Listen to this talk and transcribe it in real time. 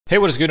Hey,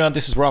 what is going on?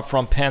 This is Rob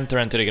from Panther,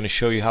 and today I'm going to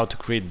show you how to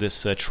create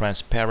this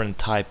transparent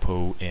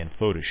typo in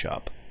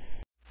Photoshop.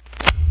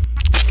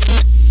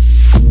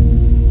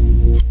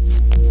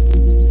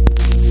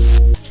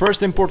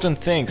 First important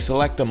thing,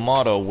 select a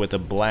model with a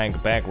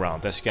blank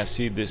background. As you can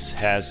see, this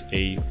has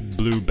a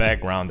blue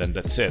background and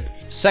that's it.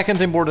 Second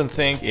important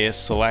thing is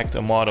select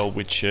a model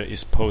which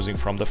is posing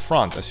from the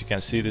front. As you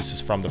can see, this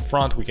is from the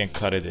front. We can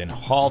cut it in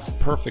half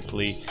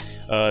perfectly.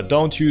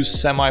 Don't use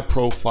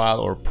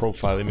semi-profile or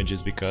profile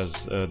images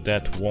because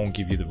that won't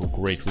give you the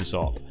great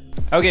result.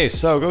 Okay,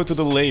 so go to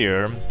the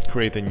layer,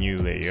 create a new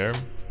layer,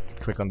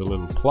 click on the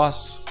little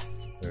plus,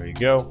 there you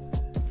go.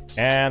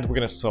 And we're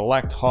gonna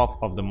select half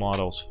of the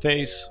model's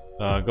face,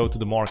 go to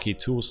the marquee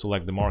tool,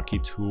 select the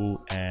marquee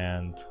tool,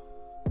 and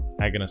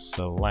I'm gonna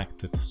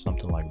select it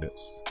something like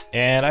this.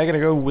 And I'm gonna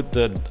go with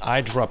the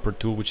eyedropper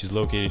tool, which is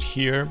located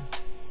here,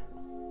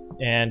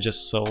 and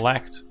just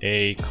select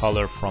a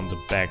color from the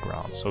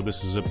background. So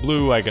this is a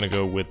blue. I'm gonna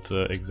go with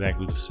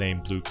exactly the same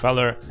blue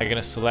color. I'm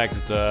gonna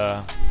select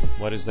the,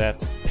 what is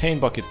that?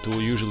 Paint bucket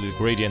tool. Usually the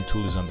gradient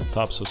tool is on the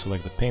top, so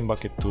select the paint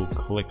bucket tool,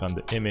 click on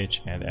the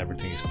image, and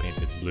everything is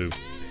painted blue.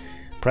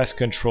 Press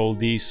Ctrl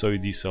D so you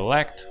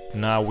deselect.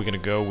 Now we're gonna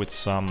go with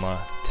some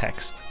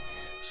text.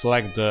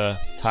 Select the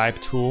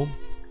type tool,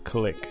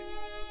 click.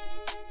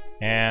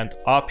 And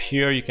up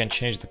here you can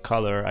change the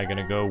color. I'm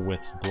gonna go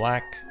with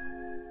black,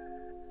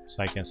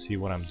 so I can see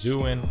what I'm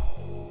doing.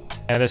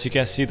 And as you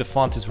can see, the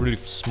font is really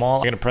small.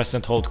 I'm gonna press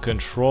and hold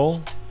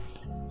Control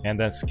and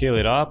then scale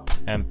it up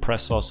and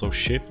press also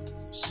Shift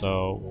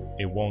so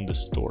it won't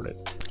distort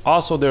it.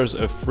 Also, there's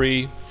a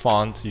free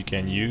font you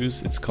can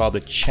use. It's called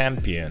the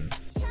Champion.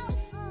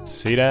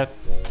 See that?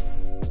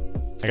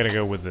 I'm gonna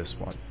go with this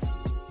one.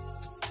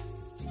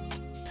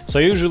 So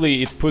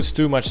usually it puts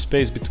too much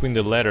space between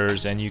the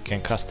letters, and you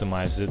can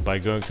customize it by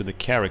going to the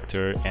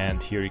character,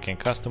 and here you can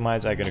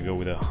customize. I'm gonna go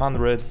with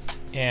 100,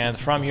 and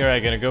from here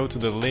I'm gonna go to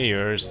the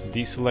layers,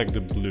 deselect the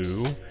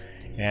blue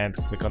and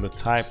click on the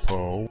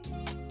typo.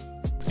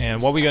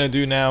 And what we're gonna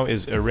do now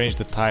is arrange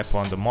the typo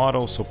on the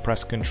model. So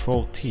press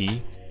Ctrl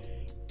T,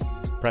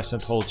 press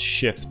and hold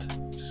Shift,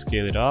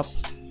 scale it up.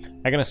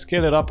 I'm gonna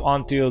scale it up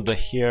until the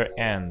hair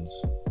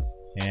ends,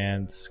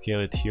 and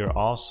scale it here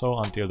also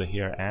until the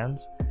hair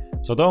ends.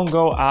 So don't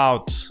go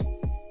out,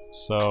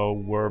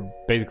 so we're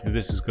basically,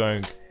 this is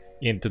going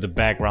into the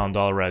background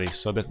already,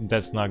 so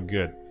that's not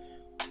good.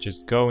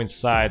 Just go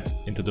inside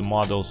into the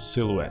model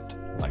silhouette,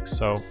 like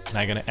so.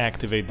 I'm gonna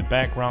activate the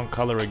background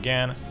color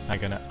again. I'm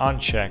gonna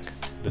uncheck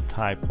the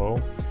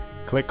typo,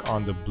 click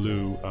on the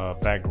blue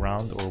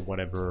background or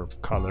whatever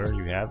color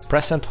you have.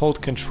 Press and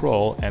hold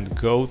Control and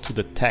go to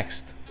the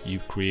text you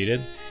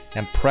created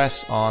and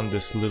press on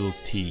this little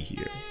T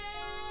here.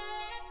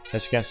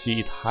 As you can see,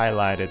 it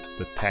highlighted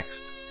the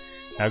text.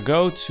 Now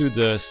go to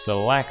the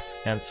select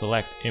and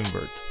select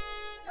invert.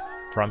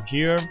 From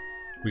here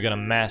we're gonna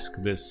mask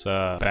this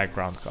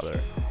background color.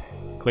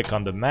 Click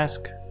on the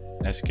mask.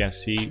 As you can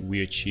see,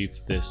 we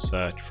achieved this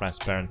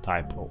transparent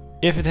typo.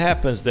 If it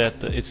happens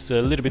that it's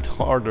a little bit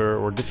harder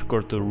or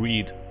difficult to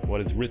read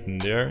what is written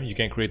there, you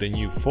can create a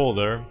new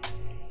folder,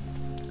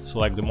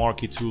 select the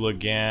marquee tool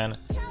again,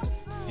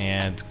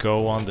 and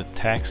go on the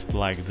text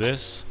like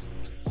this.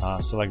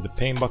 Select the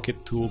paint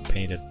bucket tool,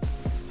 paint it,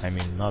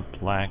 not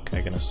black.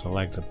 I'm gonna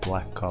select the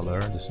black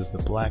color. This is the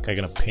black. I'm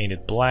gonna paint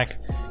it black.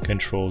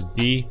 Control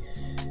D,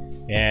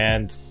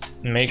 and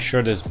make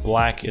sure this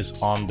black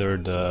is under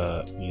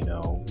the,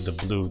 the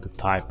blue, the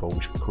typo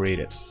which we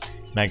created.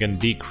 And I can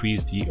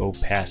decrease the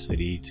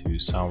opacity to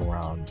some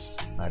around,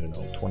 I don't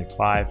know,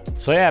 25.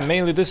 So yeah,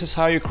 mainly this is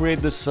how you create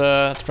this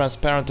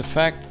transparent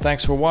effect.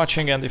 Thanks for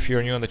watching, and if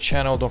you're new on the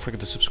channel, don't forget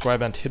to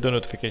subscribe and hit the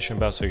notification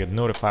bell so you get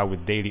notified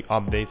with daily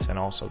updates, and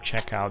also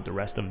check out the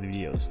rest of the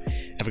videos.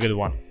 Have a good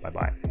one. Bye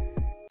bye.